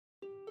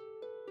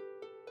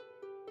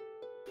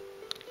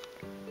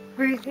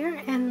right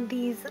there. And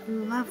these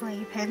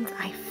lovely pins,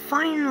 I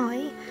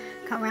finally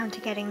got around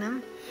to getting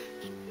them.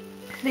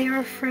 They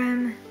are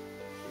from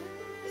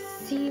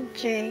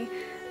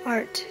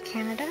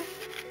cjartcanada.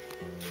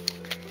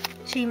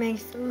 She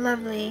makes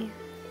lovely,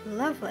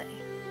 lovely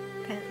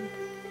pins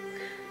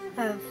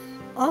of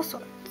all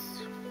sorts.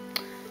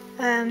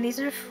 These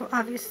are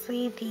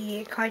obviously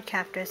the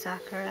Cardcaptor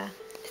Sakura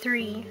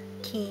 3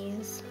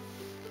 keys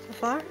so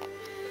far.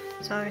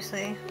 So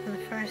obviously from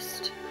the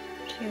first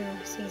 2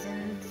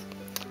 seasons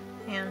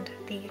and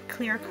the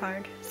clear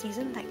card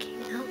season that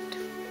came out.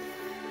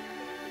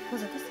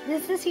 Was it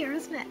this year,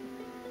 wasn't it?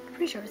 I'm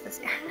pretty sure it was this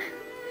year.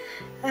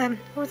 What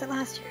was it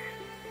last year?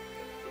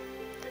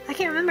 I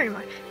can't remember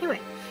anymore. Anyway,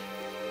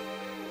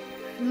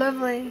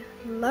 lovely,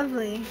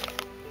 lovely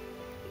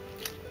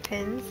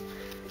pins.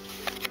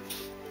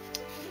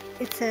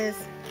 It says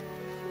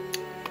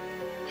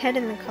head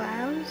in the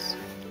clouds,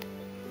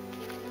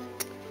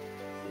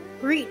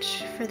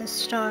 reach for the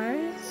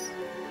stars,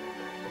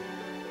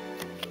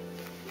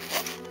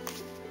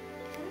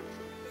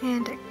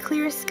 and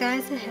clear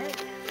skies ahead.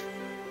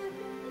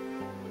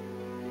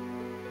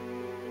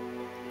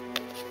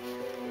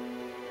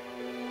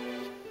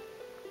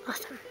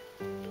 Awesome.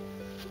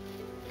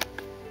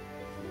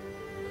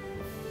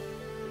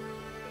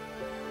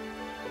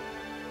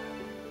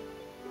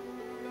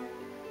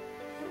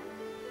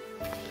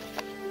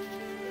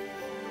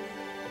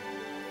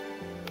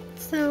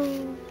 So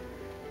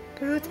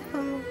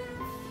beautiful.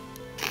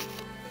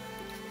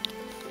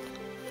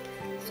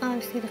 So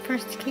obviously the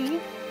first key,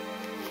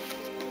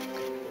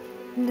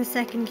 and the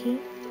second key,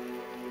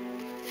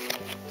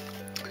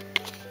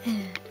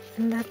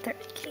 and the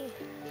third key.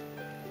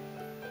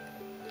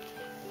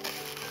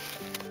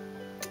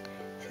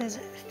 It says,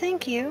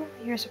 thank you,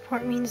 your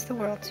support means the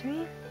world to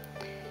me.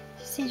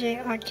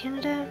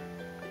 cjartcanada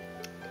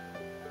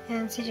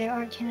and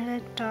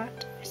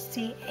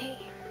cjartcanada.ca.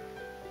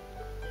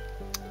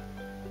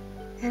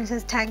 And it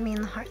says tag me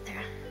in the heart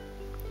there.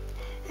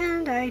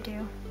 And I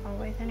do,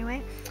 always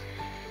anyway.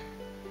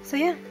 So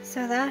yeah,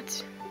 so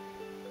that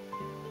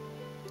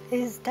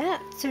is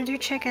that. So do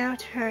check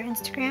out her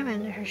Instagram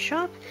and her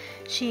shop.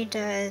 She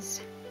does,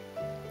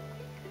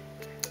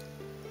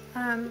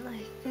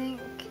 I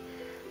think,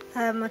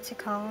 what's it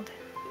called?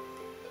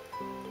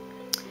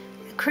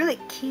 Acrylic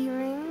key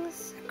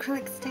rings,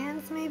 acrylic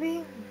stands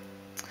maybe.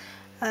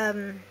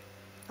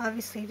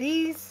 Obviously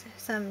these,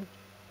 some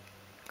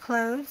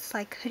clothes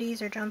like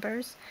hoodies or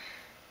jumpers,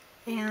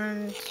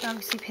 and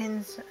obviously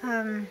pins,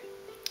 and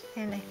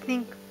I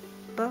think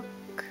book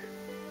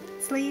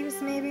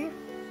sleeves maybe.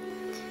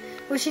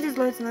 Well, she does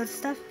loads and loads of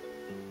stuff.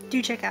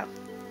 Do check it out.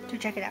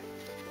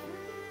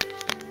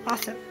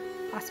 Awesome.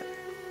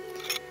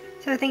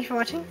 So thank you for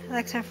watching.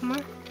 Like, sign for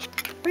more.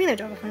 Ring the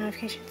doorbell for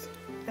notifications.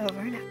 Over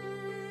and out.